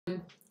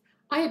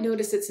I had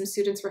noticed that some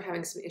students were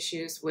having some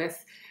issues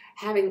with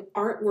having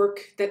artwork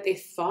that they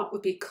thought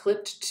would be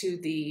clipped to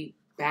the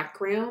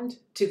background,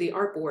 to the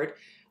artboard,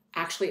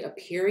 actually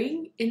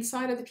appearing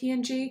inside of the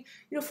PNG.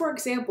 For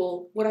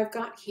example, what I've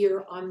got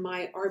here on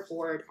my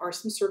artboard are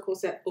some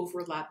circles that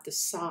overlap the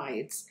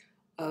sides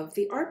of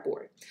the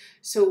artboard.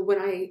 So when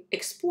I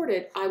export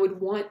it, I would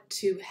want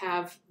to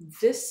have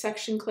this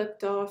section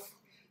clipped off,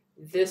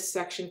 this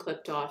section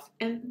clipped off,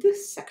 and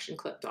this section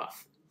clipped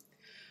off.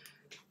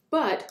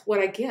 But what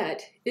I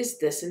get is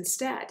this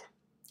instead.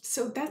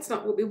 So that's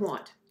not what we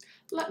want.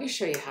 Let me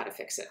show you how to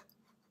fix it.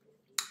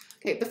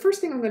 Okay, the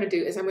first thing I'm going to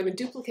do is I'm going to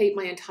duplicate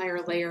my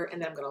entire layer and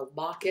then I'm going to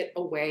lock it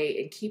away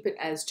and keep it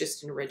as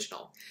just an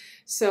original.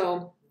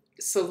 So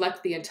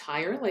select the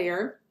entire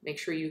layer, make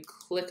sure you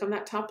click on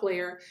that top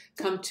layer,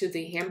 come to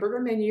the hamburger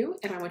menu,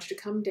 and I want you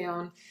to come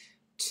down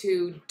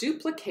to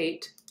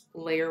duplicate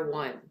layer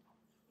 1.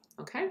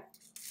 Okay,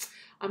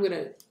 I'm going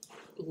to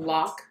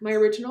lock my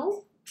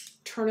original,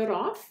 turn it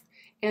off,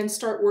 and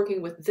start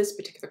working with this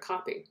particular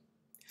copy.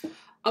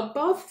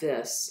 Above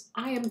this,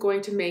 I am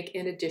going to make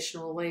an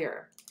additional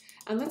layer.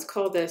 And let's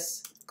call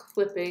this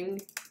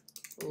clipping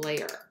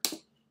layer.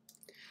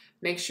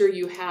 Make sure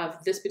you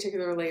have this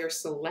particular layer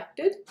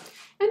selected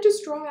and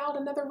just draw out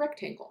another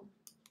rectangle.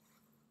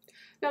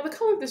 Now the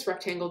color of this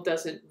rectangle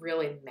doesn't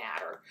really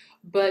matter,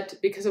 but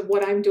because of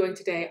what I'm doing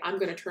today, I'm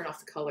going to turn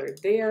off the color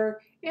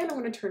there and I'm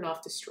going to turn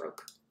off the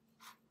stroke.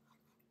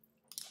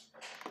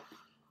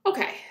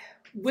 Okay,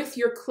 with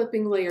your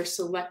clipping layer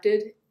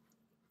selected,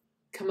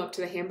 come up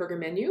to the hamburger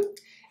menu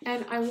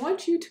and I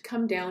want you to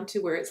come down to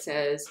where it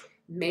says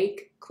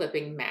Make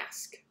Clipping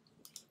Mask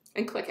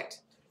and click it.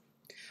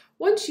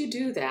 Once you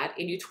do that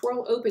and you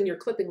twirl open your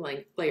clipping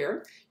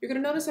layer, you're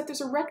going to notice that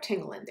there's a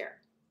rectangle in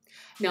there.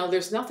 Now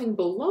there's nothing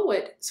below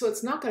it, so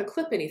it's not going to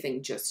clip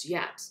anything just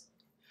yet.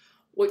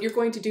 What you're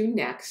going to do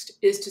next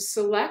is to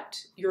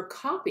select your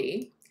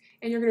copy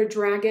and you're going to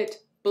drag it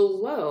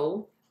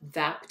below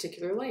that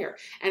particular layer.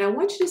 And I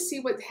want you to see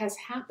what has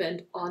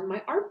happened on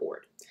my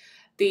artboard.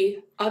 The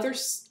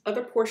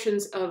other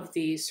portions of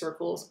the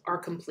circles are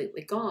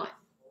completely gone.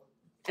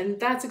 And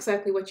that's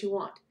exactly what you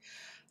want.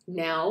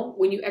 Now,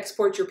 when you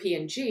export your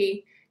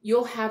PNG,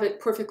 you'll have it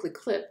perfectly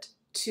clipped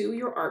to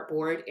your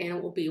artboard and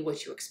it will be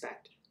what you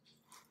expect.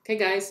 Okay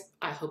guys,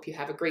 I hope you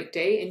have a great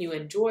day and you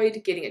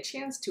enjoyed getting a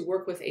chance to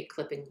work with a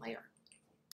clipping layer.